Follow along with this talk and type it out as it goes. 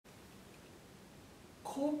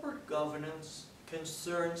corporate governance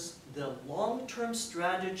concerns the long-term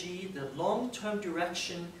strategy, the long-term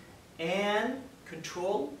direction and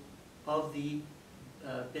control of the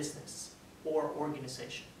business or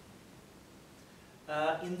organization.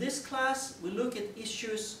 In this class, we look at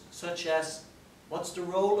issues such as what's the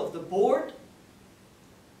role of the board,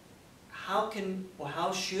 how can or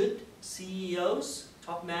how should CEOs,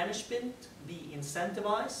 top management, be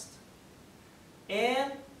incentivized,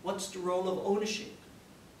 and what's the role of ownership.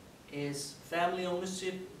 Is family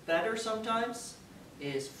ownership better sometimes?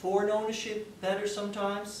 Is foreign ownership better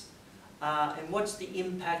sometimes? And what's the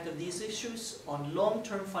impact of these issues on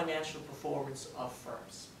long-term financial performance of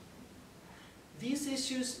firms? These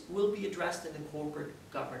issues will be addressed in the corporate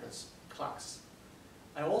governance class.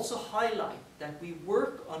 I also highlight that we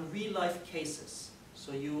work on real-life cases.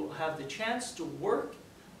 So you have the chance to work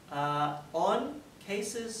on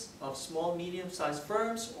cases of small, medium-sized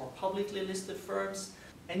firms or publicly listed firms,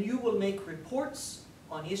 and you will make reports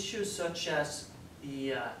on issues such as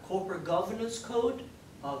the corporate governance code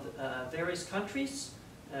of various countries,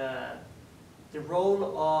 the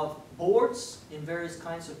role of boards in various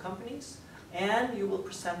kinds of companies, and you will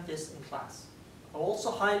present this in class. I'll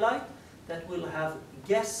also highlight that we'll have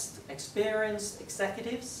guest experienced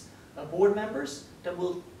executives, board members, that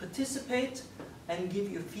will participate and give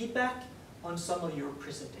you feedback on some of your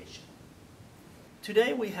presentation.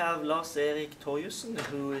 Today we have Lars-Erik Torjussen,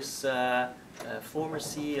 who is former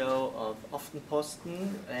CEO of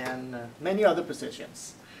Aftenposten and many other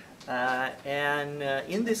positions.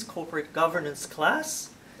 In this corporate governance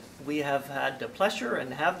class, we have had the pleasure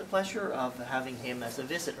and have the pleasure of having him as a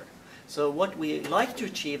visitor. So what we like to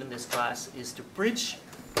achieve in this class is to bridge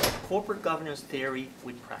corporate governance theory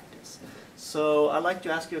with practice. So I'd like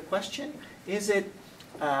to ask you a question. Is it,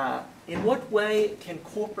 in what way can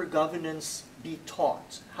corporate governance be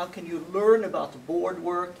taught? How can you learn about the board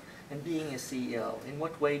work and being a CEO? In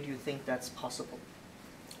what way do you think that's possible?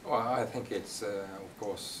 Well, I think it's, of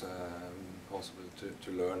course, possible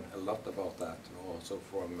to learn a lot about that, also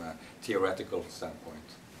from a theoretical standpoint.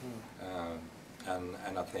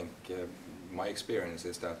 And I think my experience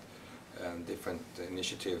is that different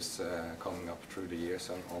initiatives coming up through the years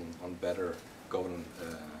on better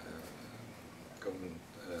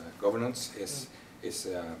governance is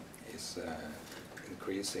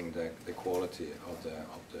increasing the quality of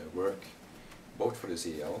the work, both for the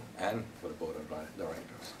CEO and for the board of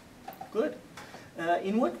directors. Good.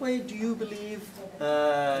 In what way do you believe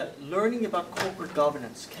learning about corporate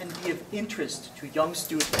governance can be of interest to young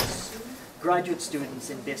students, graduate students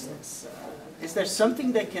in business? Is there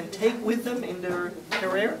something they can take with them in their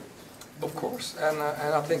career? Of course, and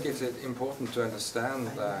I think it's important to understand,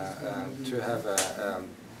 to have a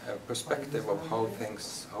perspective of how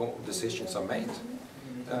decisions are made.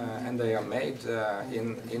 And they are made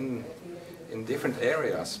in different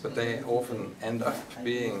areas, but they often end up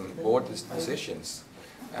being board decisions.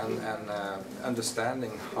 And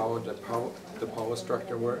understanding how the power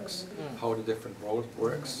structure works, how the different roles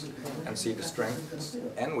works, and see the strengths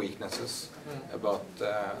and weaknesses about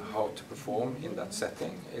how to perform in that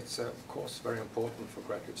setting. It's of course very important for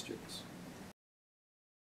graduate students.